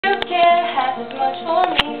as much for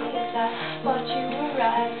me as I watch you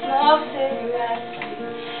arrive, smoke cigarettes.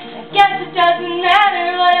 I guess it doesn't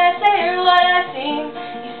matter what I say or what I seem.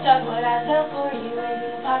 You stuck what I felt for you in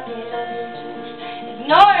the pocket of your jeans.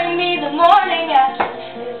 Ignoring me the morning after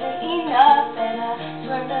isn't enough, and I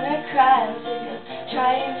swear I'm gonna cry. I'm sick of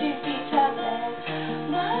trying to be tough, and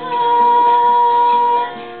my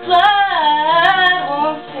blood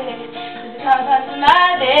won't stick to the confines of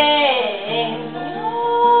my veins.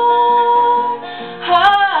 Your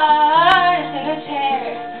heart is gonna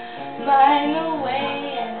tear mine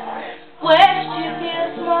away, and I wish to feel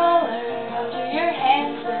smaller under your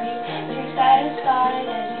hands, so you seem satisfied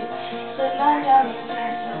as you slip mine down your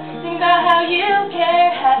pants. Think about how you care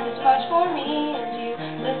half as much for me as you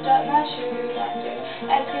lift up my shirt after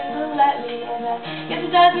asking politely, and I guess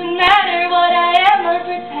it doesn't matter what I am or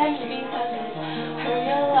pretend to be, because it's her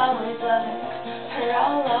you'll always love, and her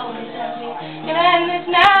I'll always have. Me gonna end this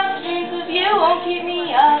now, dreams of you won't keep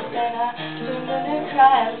me up, and I'm gonna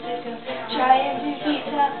cry. I'm sick of trying to be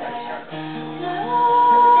tough, and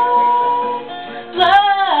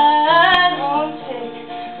blood won't stick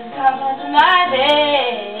to the confines of my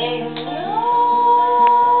veins. Your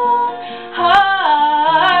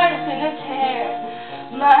heart is gonna tear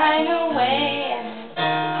mine away, and it's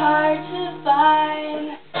hard to find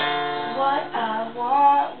what I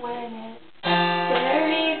want when it's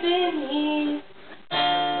buried beneath the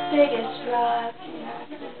biggest rock.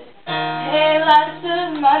 Pay lots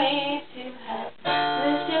of money to have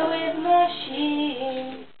lifted with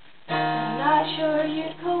machines. I'm not sure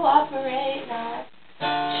you'd cooperate, not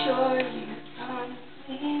sure you'd come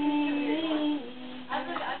clean.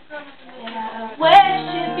 And I wish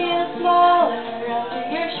to feel smaller under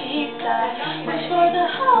your sheets. I wish for the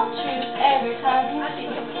whole truth every time you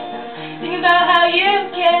speak. Think about how you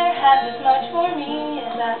care half as much for me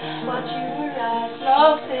as I watch you arrive,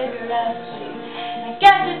 smoke cigarettes. I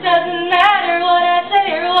guess it doesn't matter what I say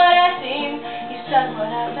or what I seem. You stuck what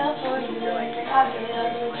I felt for you in the pocket of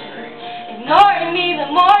your jeans. Ignoring me the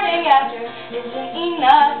morning after isn't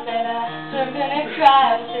enough, and I swear I'm gonna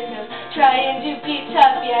cry. I'm sick of trying to be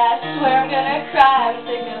tough. Yeah, I swear I'm gonna cry. I'm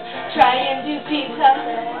sick of trying to be tough.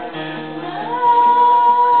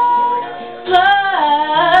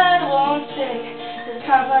 Blood won't stick to the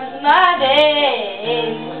confines of my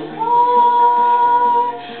veins.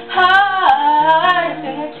 Heart is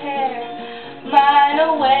gonna tear mine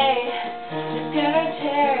away. It's gonna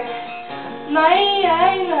tear my